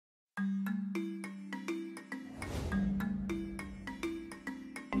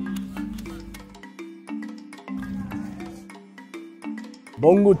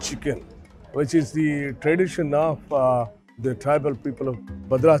bongo chicken, which is the tradition of the tribal people of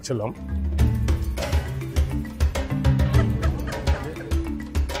Bhadrachalam.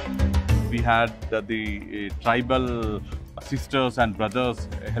 We had the tribal sisters and brothers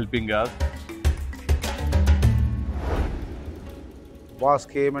helping us. Boss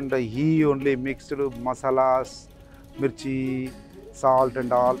came and he only mixed masalas, mirchi, salt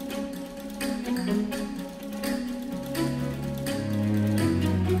and all.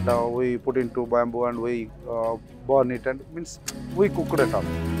 We put into bamboo and we burn it, and means we cooked it up.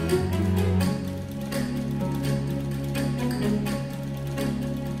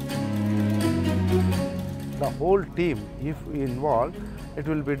 The whole team, if involved, it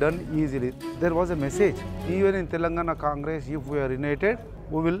will be done easily. There was a message. Even in Telangana Congress, if we are united,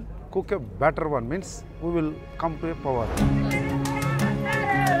 we will cook a better one. Means we will come to a power.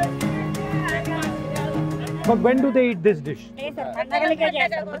 But when do they eat this dish? इन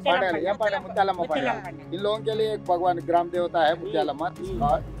लोगों के लिए एक भगवान ग्राम देवता है मुत्यालम्मा,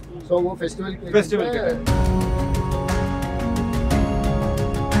 सो वो festival के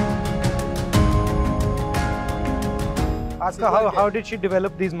Ask her how did she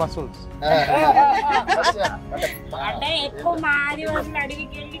develop these muscles? అంటే ఎక్కువ మా ఆదివాసులు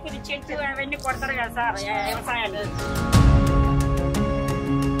అడవికి వెళ్ళి కొన్ని చెట్టు అవన్నీ కొడతారు కదా సార్ వ్యవసాయాలు.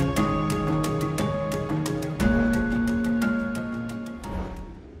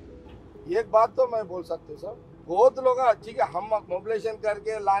 एक बात तो मैं बोल सकता हूँ सर, बहुत लोग ठीक है हम मोबिलाइजेशन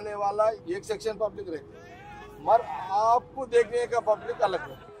करके लाने वाला एक सेक्शन पब्लिक रहते हैं, मगर आपको देखने का पब्लिक अलग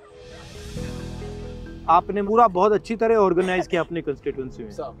है. आपने पूरा बहुत अच्छी तरह ऑर्गेनाइज किया अपनी कंस्टिट्यूएंसी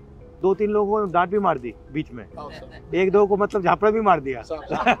में. 2-3 लोगों को डांट भी मार दी बीच में, 1-2 को मतलब झापड़ा भी मार दिया.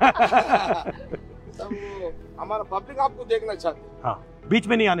 हमारा पब्लिक आपको देखना चाहते हैं. हाँ, बीच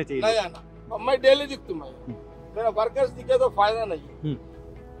में नहीं आने चाहिए. नहीं आना. मैं डेली दिखता हूँ, मेरा वर्कर्स दिखे तो फायदा नहीं.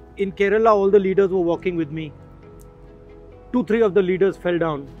 In Kerala, all the leaders were walking with me. 2-3 of the leaders fell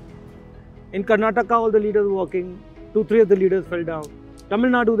down. In Karnataka, all the leaders were walking. 2-3 of the leaders fell down. Tamil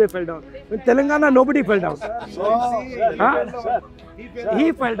Nadu, they fell down. In Telangana, nobody fell down. He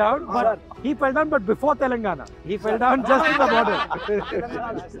fell down, but before Telangana. He fell down just in the border.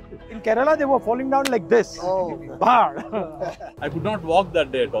 In Kerala, they were falling down like this. Bar. I could not walk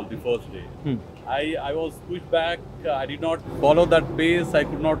that day at all, the first day. I was pushed back, I did not follow that pace, I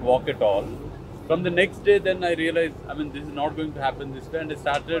could not walk at all. From the next day, then I realized, this is not going to happen this way, and I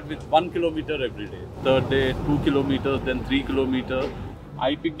started with 1 kilometer every day. Third day, 2 kilometers, then 3 kilometers.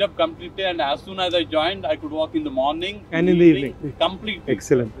 I picked up completely, and as soon as I joined, I could walk in the morning and in the evening. Completely.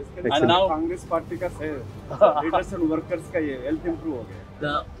 Excellent. And now Congress party का leaders and workers का ये health improve हो गया.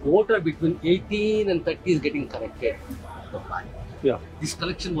 The voter between 18 and 30 is getting corrected. Yeah. This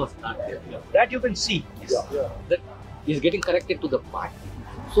correction was not there. That you can see. That is getting corrected to the party.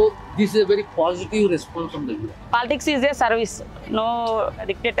 So this is a very positive response from the youth. Politics is a service, no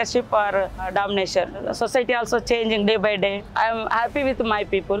dictatorship or domination. The society also changing day by day. I am happy with my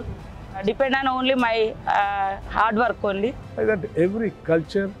people. Depend on only my hard work only. That every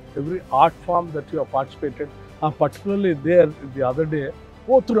culture, every art form that you have participated, are particularly there the other day,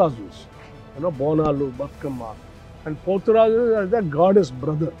 Poturazus, Bonalu, Batkamma. And Poturazu is the goddess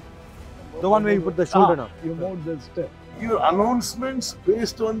brother. The one where you put the shoulder down. You moved the step. Your announcements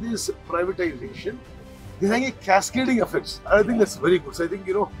based on this privatization, they're having cascading effects. I think that's very good. So I think,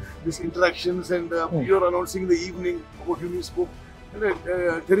 these interactions and you're announcing in the evening about whom you spoke,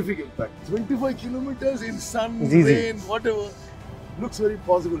 terrific impact. 25 kilometers in sun, rain, whatever, looks very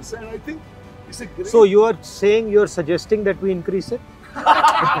possible. So, and I think it's a great... So you are saying, you're suggesting that we increase it?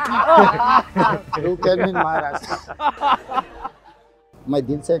 You can in Maharashtra. मैं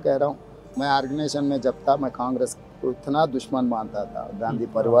दिल से कह रहा हूँ, मैं organisation में जब था, मैं कांग्रेस को इतना दुश्मन मानता था, गांधी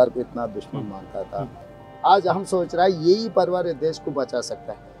परिवार को इतना दुश्मन मानता था. आज हम सोच रहा है यही परिवार देश को बचा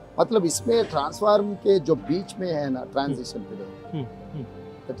सकता है. मतलब इसमें ट्रांसफॉर्म के जो बीच में है ना transition period,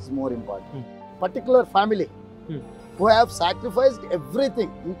 that is more important. Particular family who have sacrificed everything,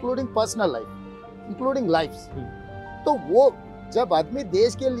 including personal life, including lives. तो वो जब आदमी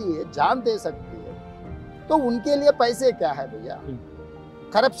देश के लिए जान दे सकती है, तो उनके लिए पैसे क्या है भैया?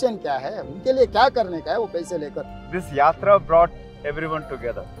 करप्शन क्या है? उनके लिए क्या करने का है वो पैसे लेकर? This yatra brought everyone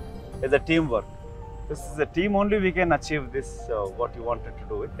together as a teamwork. This is a team only we can achieve this what you wanted to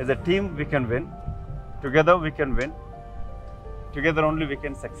do. As a team we can win. Together we can win. Together only we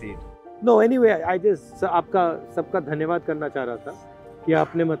can succeed. No, anyway, I just आपका सबका धन्यवाद करना चाह रहा था कि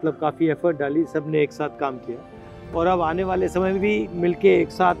आपने मतलब काफ़ी एफर्ट डाली, सबने एक साथ काम किया, और अब आने वाले समय में भी मिलके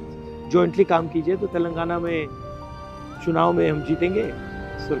एक साथ जॉइंटली काम कीजिए तो तेलंगाना में चुनाव में हम जीतेंगे,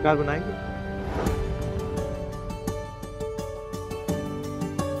 सरकार बनाएंगे.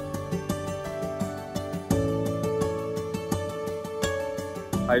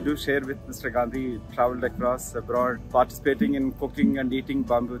 I do share with Mr. Gandhi, traveled across abroad, participating in cooking and eating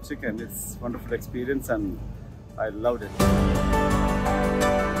bamboo chicken. It's a wonderful experience and I loved it.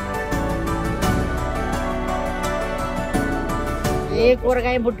 ఏ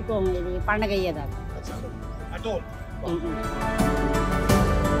కూరగాయ ముట్టుకోము ఇది పండగ అయ్యేదాకా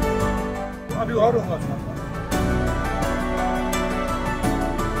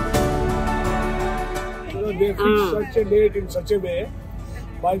They fix such a date in such a way,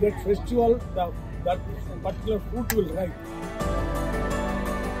 by that festival, that particular fruit will ripe.